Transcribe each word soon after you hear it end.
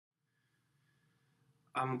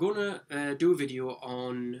I'm gonna do a video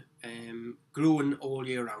on growing all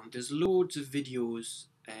year round. There's loads of videos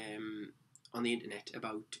on the internet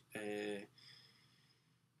about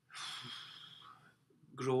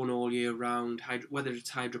growing all year round, whether it's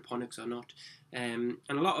hydroponics or not, and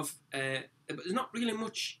a lot of but there's not really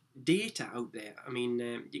much data out there. I mean,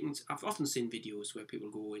 I've often seen videos where people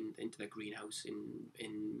go into their greenhouse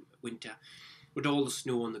in winter with all the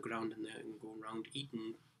snow on the ground and going around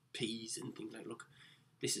eating peas and things like, look,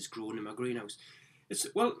 this is growing in my greenhouse. It's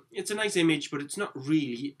a nice image, but it's not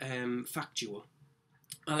really factual.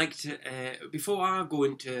 I like to, before I go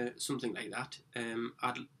into something like that,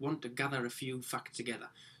 I'd want to gather a few facts together.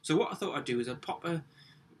 So what I thought I'd do is I'd pop a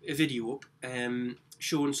video up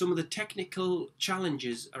showing some of the technical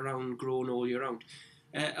challenges around growing all year round.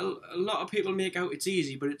 A lot of people make out it's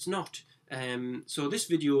easy, but it's not. So this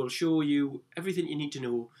video will show you everything you need to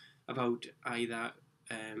know about either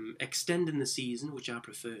extending the season, which I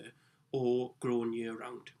prefer, or growing year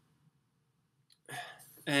round.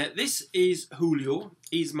 This is Julio.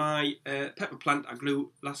 He's my pepper plant I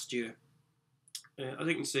grew last year. As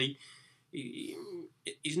you can see,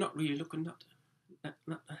 he's not really looking that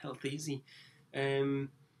healthy, is he?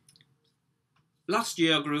 Last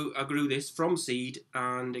year I grew this from seed,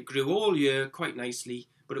 and it grew all year quite nicely,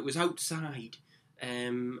 but it was outside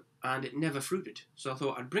and it never fruited. So I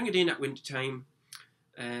thought I'd bring it in at winter time,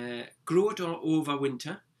 grow it over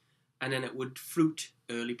winter, and then it would fruit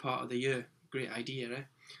early part of the year. Great idea, eh?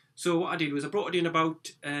 So what I did was I brought it in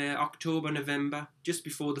about October, November, just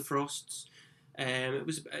before the frosts. It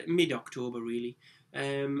was mid-October really,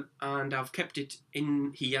 and I've kept it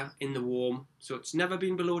in here in the warm, so it's never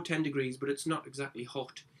been below 10 degrees, but it's not exactly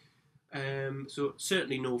hot. So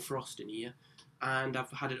certainly no frost in here, and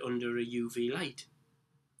I've had it under a UV light,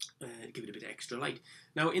 give it a bit of extra light.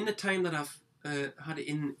 Now in the time that I've had it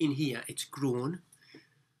in here, it's grown.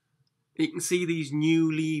 You can see these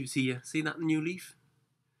new leaves here. See that new leaf?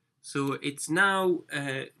 So it's now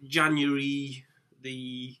January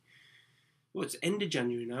it's end of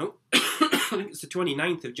January now. I think it's the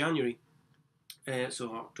 29th of January.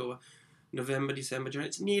 So October, November, December, January.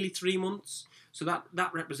 It's nearly 3 months. So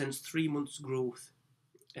that represents 3 months growth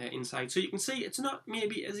inside. So you can see it's not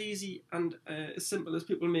maybe as easy and as simple as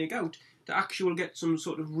people make out to actually get some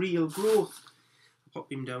sort of real growth. I'll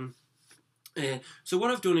pop him down. So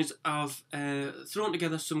what I've done is I've thrown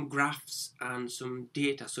together some graphs and some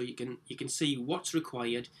data, so you can see what's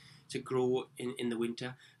required to grow in the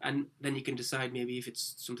winter, and then you can decide maybe if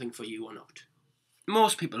it's something for you or not.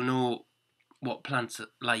 Most people know what plants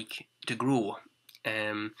like to grow,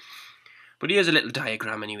 but here's a little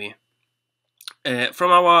diagram anyway.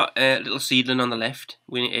 From our little seedling on the left,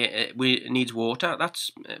 we needs water.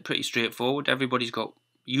 That's pretty straightforward. Everybody's got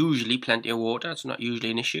usually plenty of water. It's not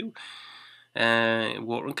usually an issue.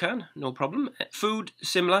 Watering can, no problem. Food,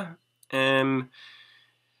 similar.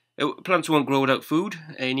 Plants won't grow without food.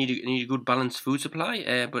 You need a good balanced food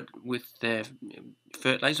supply, but with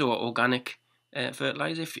fertilizer or organic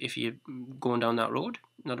fertilizer, if you're going down that road,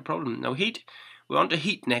 not a problem. Now heat, we're on to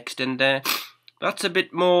heat next, and that's a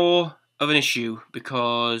bit more of an issue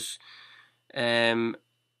because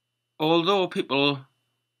although people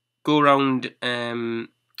go around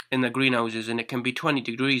in their greenhouses and it can be 20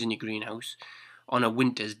 degrees in your greenhouse on a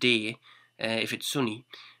winter's day if it's sunny,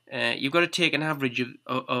 you've got to take an average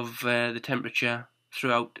of the temperature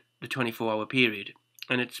throughout the 24-hour period,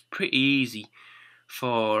 and it's pretty easy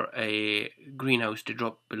for a greenhouse to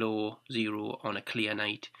drop below zero on a clear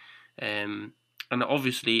night. And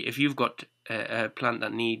obviously if you've got a plant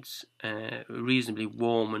that needs a reasonably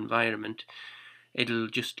warm environment, it'll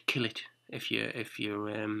just kill it if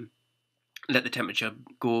you let the temperature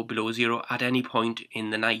go below zero at any point in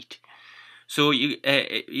the night. So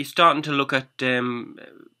you're starting to look at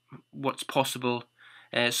what's possible.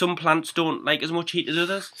 Some plants don't like as much heat as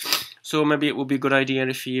others, so maybe it would be a good idea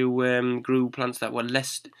if you grew plants that were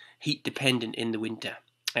less heat dependent in the winter.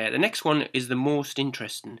 The next one is the most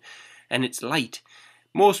interesting, and it's light.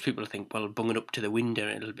 Most people think, well, bung it up to the window,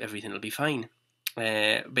 everything will be fine.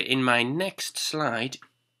 But in my next slide,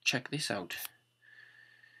 check this out.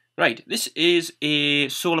 Right, this is a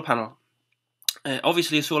solar panel.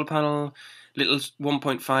 Obviously a solar panel, little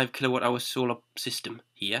 1.5 kilowatt hour solar system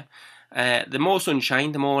here. The more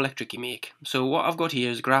sunshine, the more electric you make. So what I've got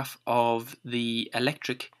here is a graph of the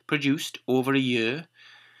electric produced over a year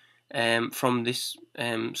from this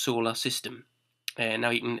solar system. Now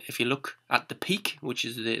you can, if you look at the peak, which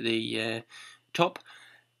is the top,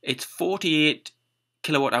 it's 48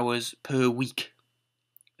 kilowatt hours per week.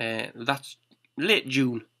 That's late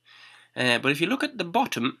June. But if you look at the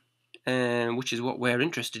bottom, which is what we're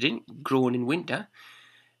interested in, growing in winter,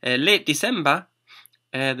 Late December,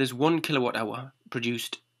 there's 1 kilowatt hour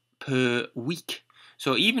produced per week.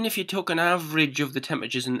 So even if you took an average of the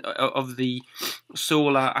temperatures of the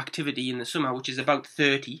solar activity in the summer, which is about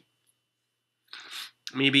 30,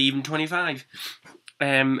 maybe even 25,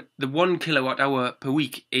 the 1 kilowatt hour per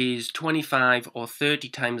week is 25 or 30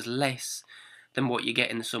 times less than what you get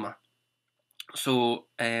in the summer. So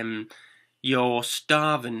you're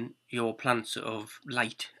starving your plants of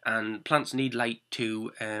light, and plants need light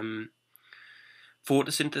to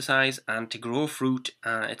photosynthesize and to grow fruit.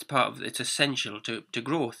 It's essential to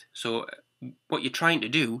growth. So what you're trying to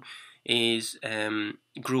do is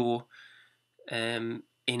grow in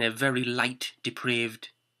a very light depraved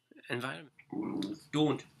environment.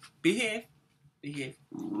 Don't behave.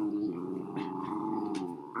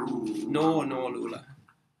 No, Lula,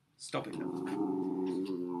 stop it now.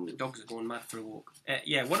 The dogs are going mad for a walk.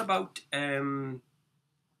 Yeah, what about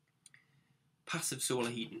passive solar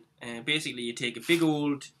heating? Basically, you take a big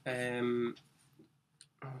old I've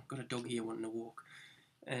got a dog here wanting to walk.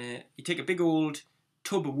 You take a big old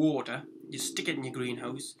tub of water, you stick it in your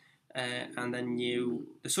greenhouse, and then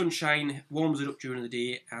the sunshine warms it up during the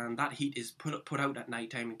day, and that heat is put out at night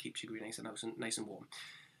time and keeps your greenhouse nice and warm.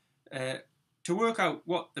 To work out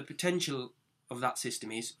what the potential of that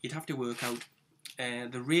system is, you'd have to work out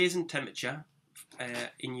the raising temperature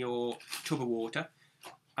in your tub of water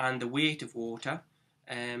and the weight of water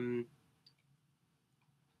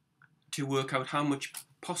to work out how much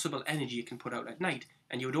possible energy you can put out at night.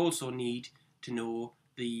 And you would also need to know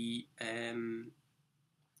the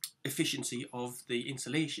efficiency of the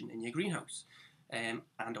insulation in your greenhouse,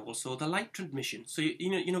 and also the light transmission. So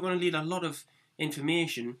you're going to need a lot of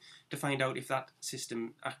information to find out if that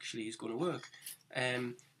system actually is going to work.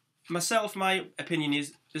 My opinion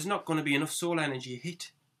is there's not going to be enough solar energy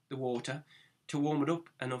hit the water to warm it up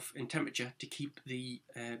enough in temperature to keep the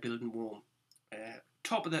building warm.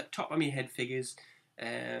 Top of my head figures,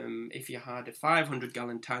 if you had a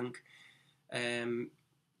 500-gallon tank,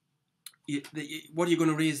 what are you going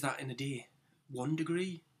to raise that in a day? 1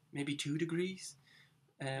 degree, maybe 2 degrees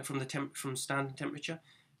from standard temperature.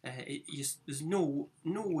 There's no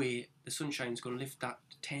way the sunshine's going to lift that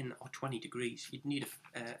 10 or 20 degrees. You'd need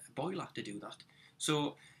a boiler to do that.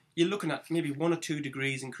 So you're looking at maybe 1 or 2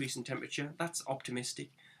 degrees increase in temperature. That's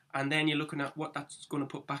optimistic. And then you're looking at what that's going to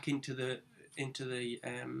put back into the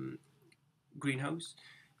greenhouse.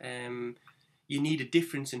 You need a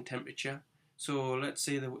difference in temperature. So let's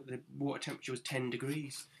say the water temperature was 10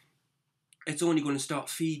 degrees. It's only going to start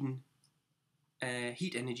feeding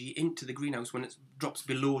heat energy into the greenhouse when it drops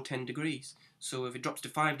below 10 degrees. So if it drops to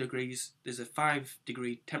 5 degrees, there's a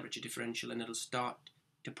 5-degree temperature differential, and it'll start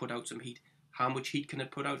to put out some heat. How much heat can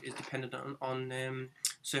it put out is dependent on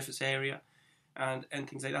surface area and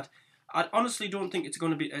things like that. I honestly don't think it's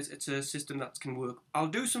going to be it's a system that can work. I'll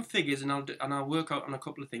do some figures and I'll work out on a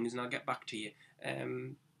couple of things, and I'll get back to you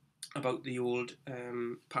about the old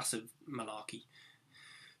passive malarkey.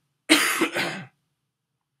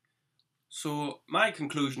 So my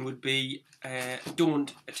conclusion would be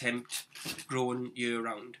don't attempt growing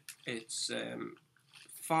year-round. It's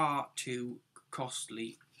far too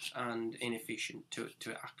costly and inefficient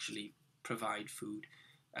to actually provide food.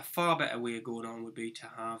 A far better way of going on would be to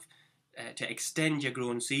have to extend your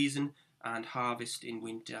growing season and harvest in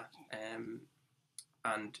winter,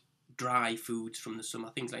 and dry foods from the summer,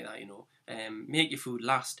 things like that. Make your food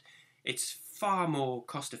last. It's far more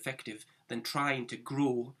cost effective than trying to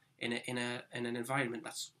grow in an environment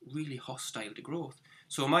that's really hostile to growth.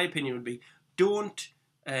 So my opinion would be, don't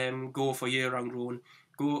go for year-round growing.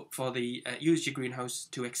 Go for use your greenhouse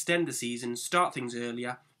to extend the season, start things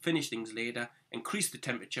earlier, finish things later, increase the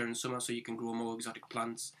temperature in summer so you can grow more exotic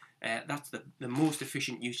plants. That's the most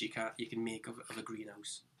efficient use you can make of a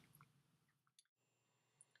greenhouse.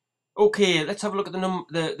 Okay, let's have a look at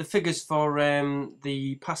the figures for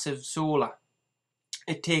the passive solar.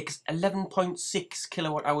 It takes 11.6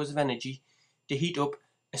 kilowatt hours of energy to heat up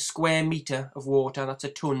a square metre of water, that's a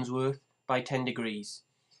tonne's worth, by 10 degrees.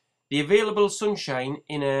 The available sunshine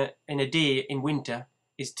in a day in winter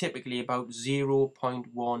is typically about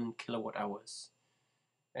 0.1 kilowatt hours.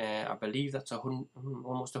 I believe that's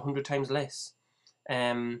almost 100 times less.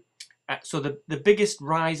 So the biggest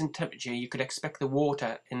rise in temperature you could expect the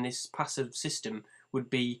water in this passive system would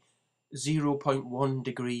be 0.1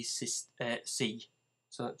 degrees C.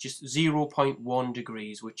 So just 0.1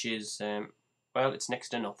 degrees, which is, well, it's next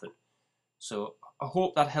to nothing. So I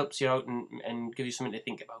hope that helps you out and gives you something to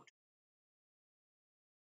think about.